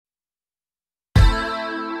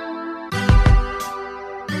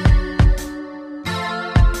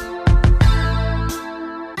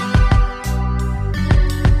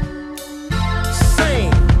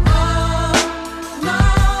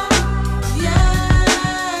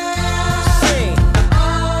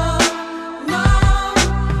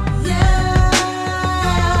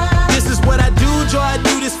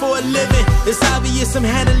obvious I'm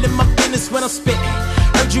handling my business when I'm spitting.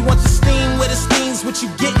 Heard you want the steam where the steam's what you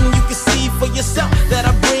getting. You can see for yourself that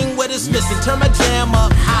I bring what is missing. Turn my jam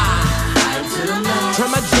up high,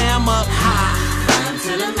 turn my jam up high.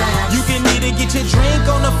 You can either get your drink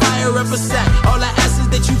on the fire up a sack. All I ask is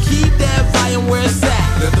that you keep that volume where it's at.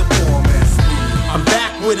 Let the format speak. I'm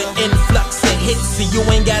back with an influx of hits, so you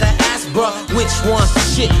ain't gotta ask, bruh, which one's the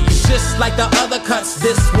shit. It's just like the other cuts,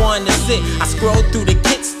 this one is it. I scroll through the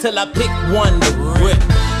kits till I pick one to rip.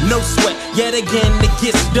 No sweat, yet again it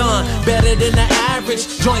gets done. Better than the average,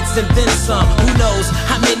 joints and then some. Who knows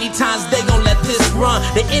how many times they gon' let this run?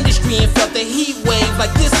 The industry ain't felt the heat wave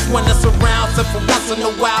like this one that's around. So for once in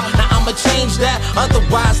a while, now I'ma change that.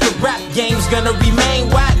 Otherwise the rap game's gonna remain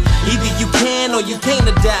whack. Either you can or you can't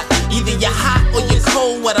adapt. Either you're hot or you're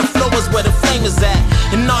cold. Where the flow is, where the flame is at.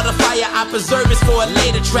 And all the fire I preserve is for a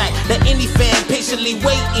later track that any fan patiently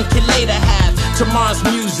wait and can later have. Tomorrow's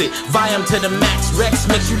music, volume to the max. Rex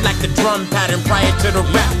makes you like the drum pattern prior to the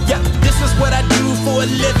rap. Yeah, this is what I do for a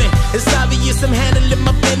living. It's obvious I'm handling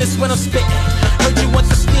my business when I'm spitting. Heard you want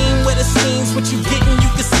the steam where the scene's what you getting.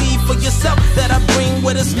 You can see for yourself that I bring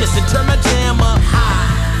what is missing. Turn my jam up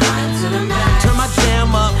high, turn my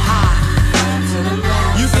jam up high.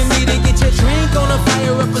 You can either get your drink on a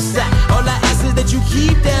fire up a sack. All I ask is that you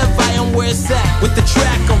keep that volume where it's at. With the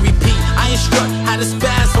track on repeat, I instruct how to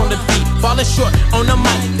spaz on the beat. Falling short on the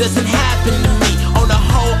mic doesn't happen to me. On a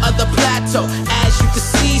whole other plateau, as you can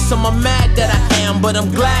see, some are mad that I am, but I'm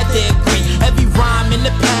glad they agree. Every rhyme in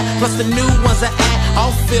the pad, plus the new ones I add,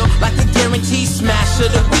 all feel like a guaranteed smash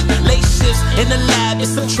of the week. Late shifts in the lab,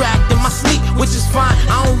 it's subtracting my sleep, which is fine.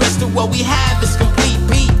 I don't rest at what we have, it's complete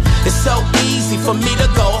beat. It's so easy for me to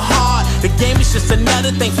go hard. The game is just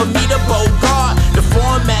another thing for me to bogart. The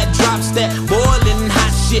format drops that boiling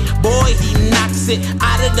hot shit. Boy, he knocks it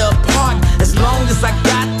out of the park. As long as I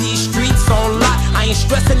got these streets on lock, I ain't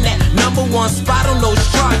stressing that #1 spot on those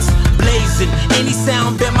charts. Blazing, any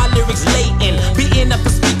sound, bet my lyrics latent. Beating up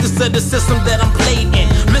the speakers of the system that I'm played in.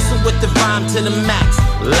 Listen with the rhyme to the max,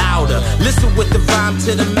 louder. Listen with the rhyme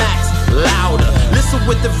to the max, louder. Listen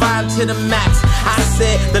with the rhyme to the max. I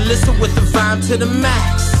said the listen with the rhyme to the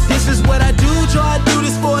max. This is what I do, I do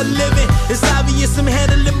this for a living. It's obvious I'm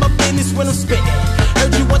handling my business when I'm spitting.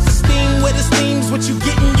 Heard you want the steam where the steam's what you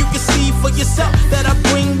getting. You can see for yourself that I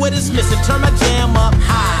bring what is missing. Turn my jam up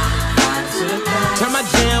high, turn my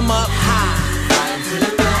jam up high.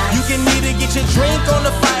 You can either get your drink on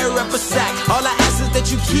the fire up a sack. All I ask is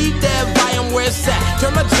that you keep that volume where it's at.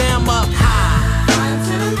 Turn my jam up high,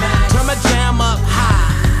 turn my jam up high.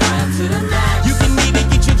 You can either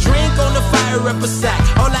get your drink on the fire up a sack.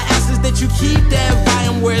 All I ask is that you keep that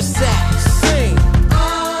volume where it's at. Sing.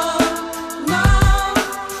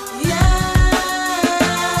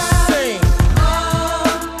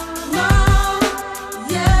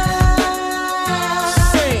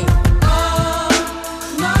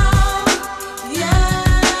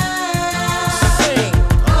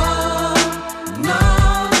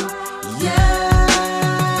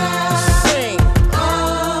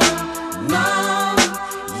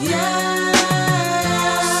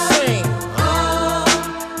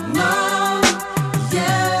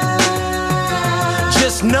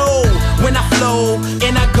 Know when I flow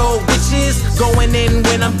and I go, which is going in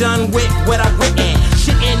when I'm done with what I've written.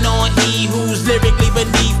 Shitting on he who's lyrically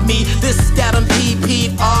beneath me. This got him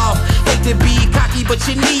PP'd off. Hate to be cocky, but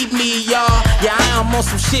you need me, y'all. Yeah, I am on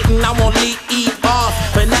some shit and I won't eat off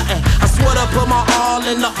for nothing. I swear to put my all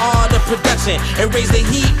in the art of production and raise the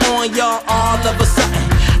heat on y'all all of a sudden.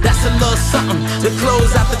 That's a little something to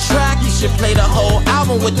close out the track. You should play the whole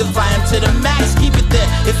album with the volume to the max. Keep it there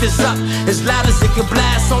if it's up, as loud as it can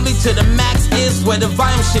blast. Only to the max is where the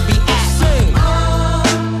volume should be at. Sing.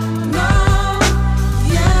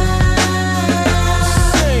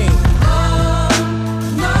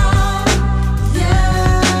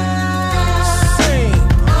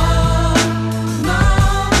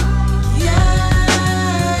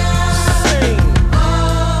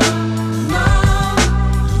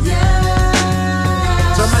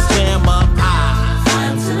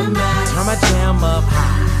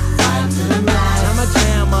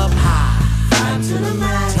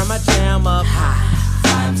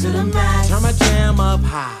 Turn my jam up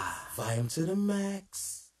high, volume to the max.